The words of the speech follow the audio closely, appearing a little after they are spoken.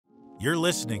You're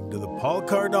listening to the Paul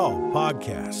Cardall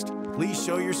Podcast. Please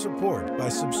show your support by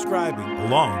subscribing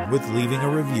along with leaving a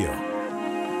review.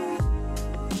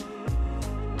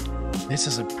 This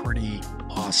is a pretty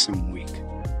awesome week.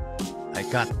 I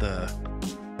got the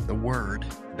word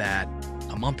that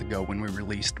a month ago when we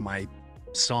released my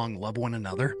song Love One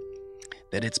Another,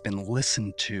 that it's been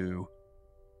listened to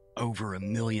over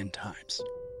 1 million times.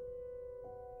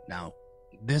 Now,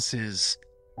 this is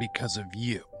because of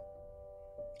you.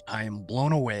 I am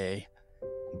blown away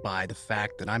by the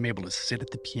fact that I'm able to sit at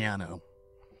the piano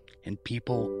and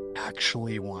people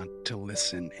actually want to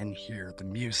listen and hear the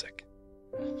music.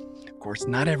 Of course,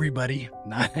 not everybody,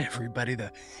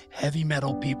 the heavy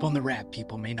metal people and the rap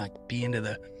people may not be into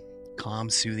the calm,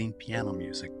 soothing piano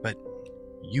music, but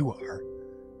you are,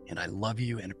 and I love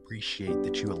you and appreciate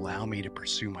that you allow me to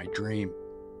pursue my dream,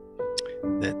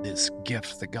 that this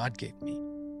gift that God gave me.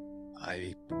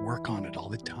 I work on it all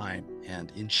the time,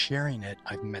 and in sharing it,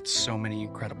 I've met so many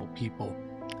incredible people,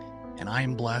 and I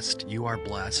am blessed, you are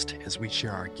blessed, as we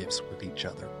share our gifts with each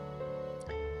other.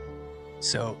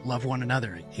 So, Love One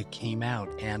Another, it came out,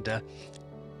 and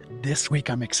this week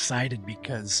I'm excited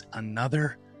because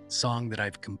another song that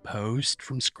I've composed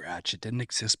from scratch, it didn't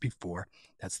exist before,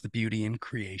 that's the beauty in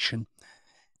creation.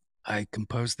 I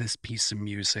composed this piece of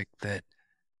music that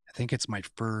I think it's my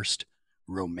first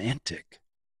romantic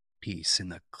piece in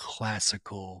the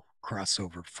classical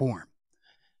crossover form.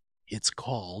 It's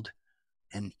called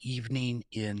An Evening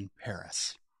in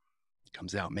Paris. It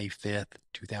comes out May 5th,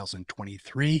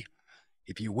 2023.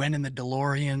 If you went in the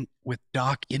DeLorean with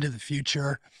Doc into the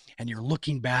future and you're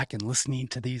looking back and listening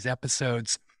to these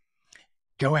episodes,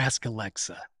 go ask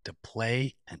Alexa to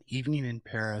play An Evening in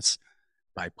Paris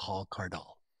by Paul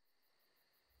Cardall.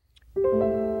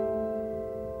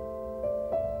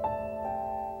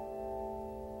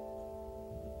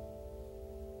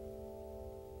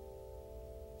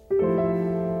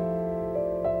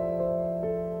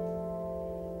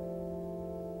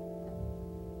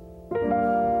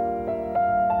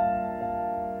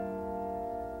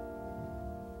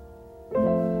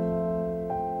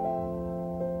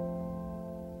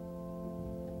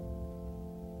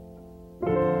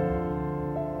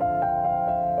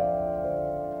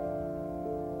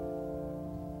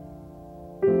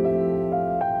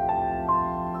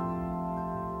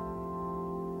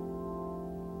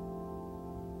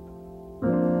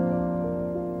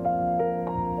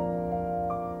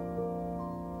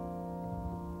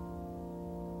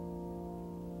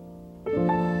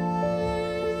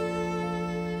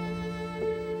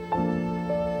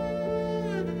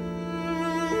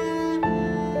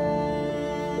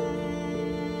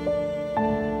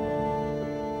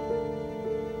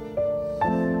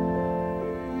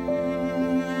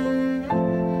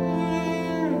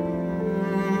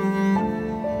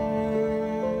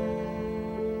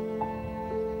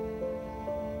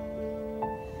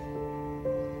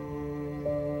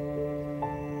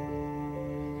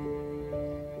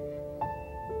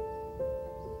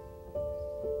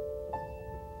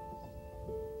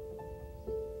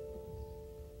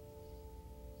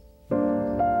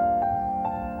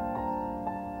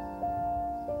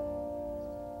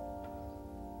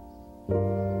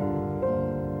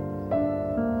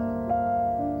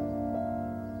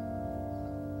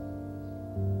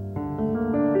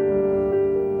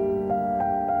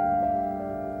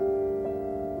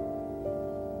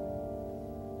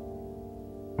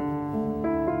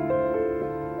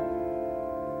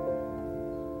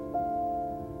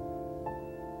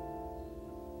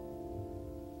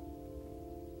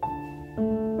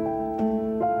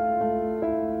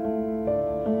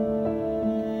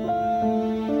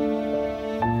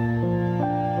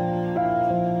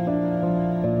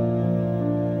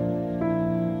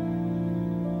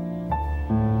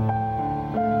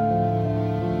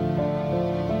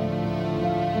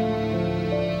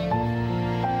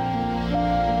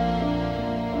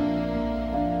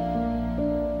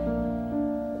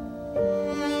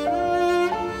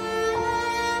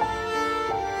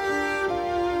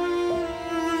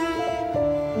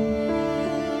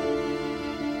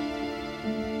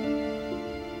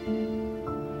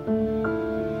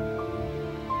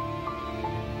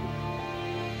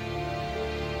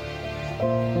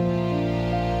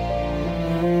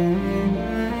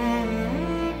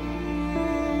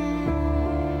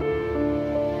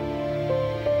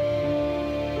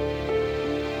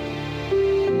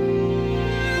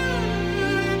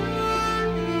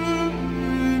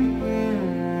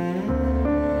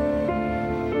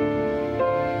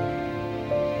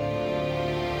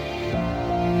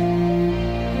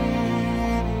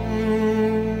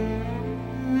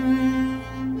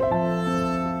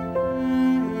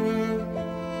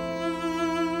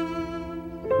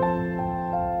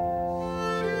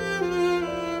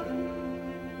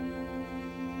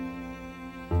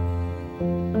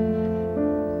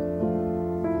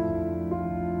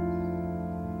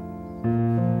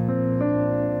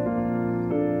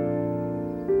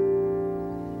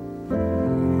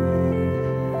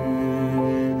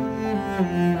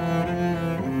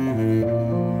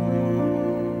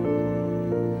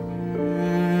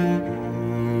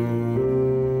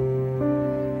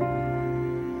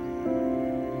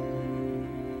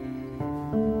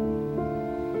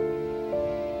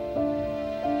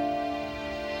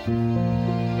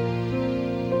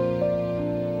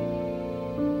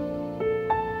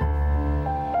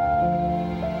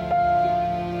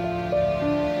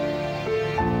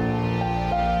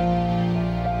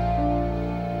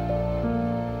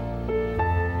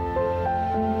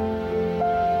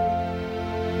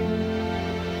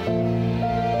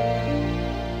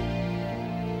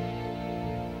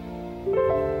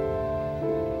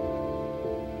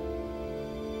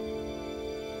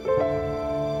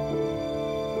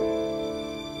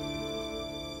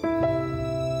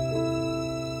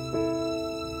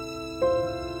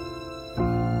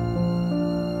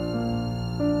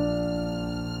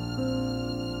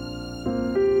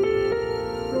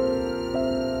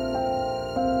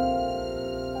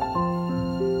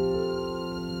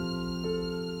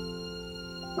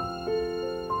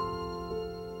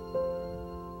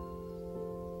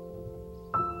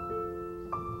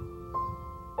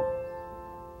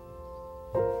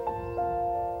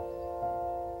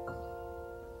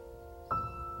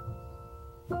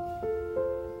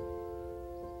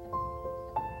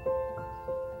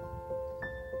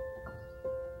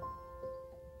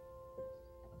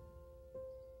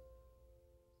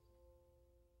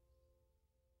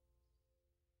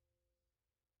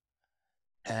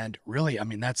 And really, I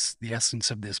mean, that's the essence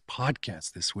of this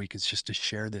podcast this week, is just to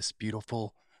share this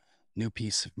beautiful new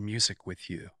piece of music with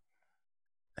you.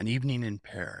 An Evening in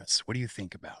Paris. What do you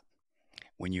think about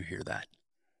when you hear that?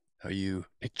 Are you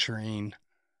picturing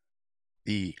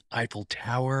the Eiffel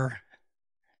Tower?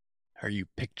 Are you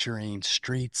picturing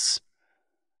streets?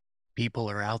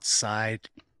 People are outside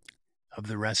of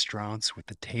the restaurants with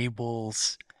the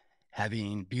tables,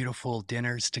 having beautiful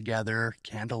dinners together,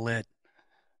 candlelit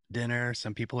dinner.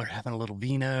 Some people are having a little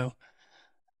vino.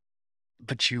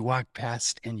 But you walk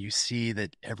past and you see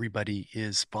that everybody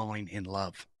is falling in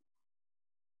love.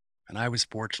 And I was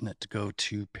fortunate to go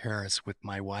to Paris with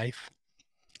my wife,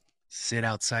 sit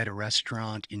outside a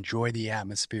restaurant, enjoy the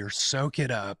atmosphere, soak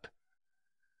it up.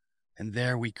 And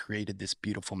there we created this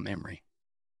beautiful memory.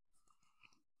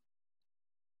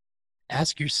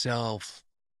 Ask yourself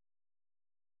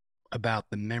about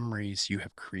the memories you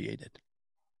have created.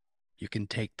 You can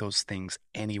take those things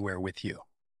anywhere with you.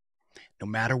 No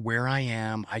matter where I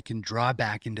am, I can draw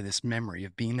back into this memory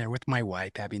of being there with my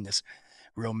wife, having this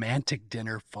romantic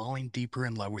dinner, falling deeper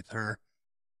in love with her.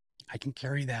 I can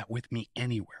carry that with me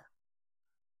anywhere.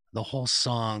 The whole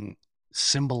song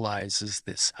symbolizes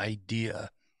this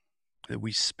idea that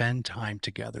we spend time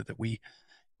together, that we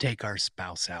take our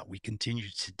spouse out, we continue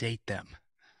to date them.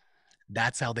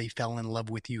 That's how they fell in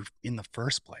love with you in the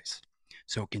first place.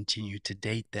 So continue to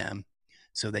date them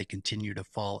so they continue to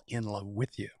fall in love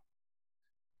with you.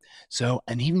 So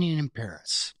An Evening in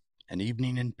Paris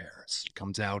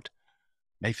comes out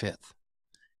May 5th.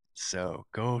 So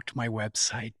go to my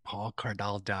website,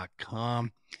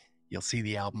 paulcardall.com. You'll see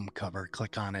the album cover,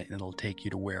 click on it, and it'll take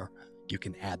you to where you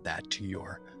can add that to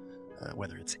your,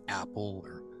 whether it's Apple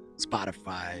or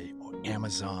Spotify or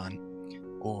Amazon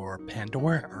or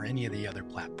Pandora or any of the other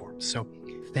platforms. So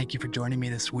thank you for joining me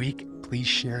this week. Please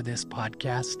share this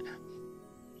podcast,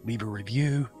 leave a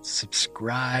review,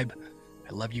 subscribe.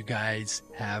 I love you guys.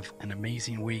 Have an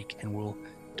amazing week, and we'll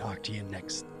talk to you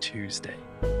next Tuesday.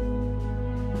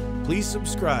 Please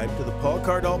subscribe to the Paul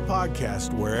Cardall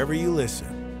Podcast wherever you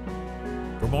listen.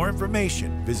 For more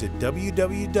information, visit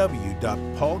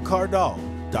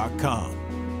www.paulcardall.com.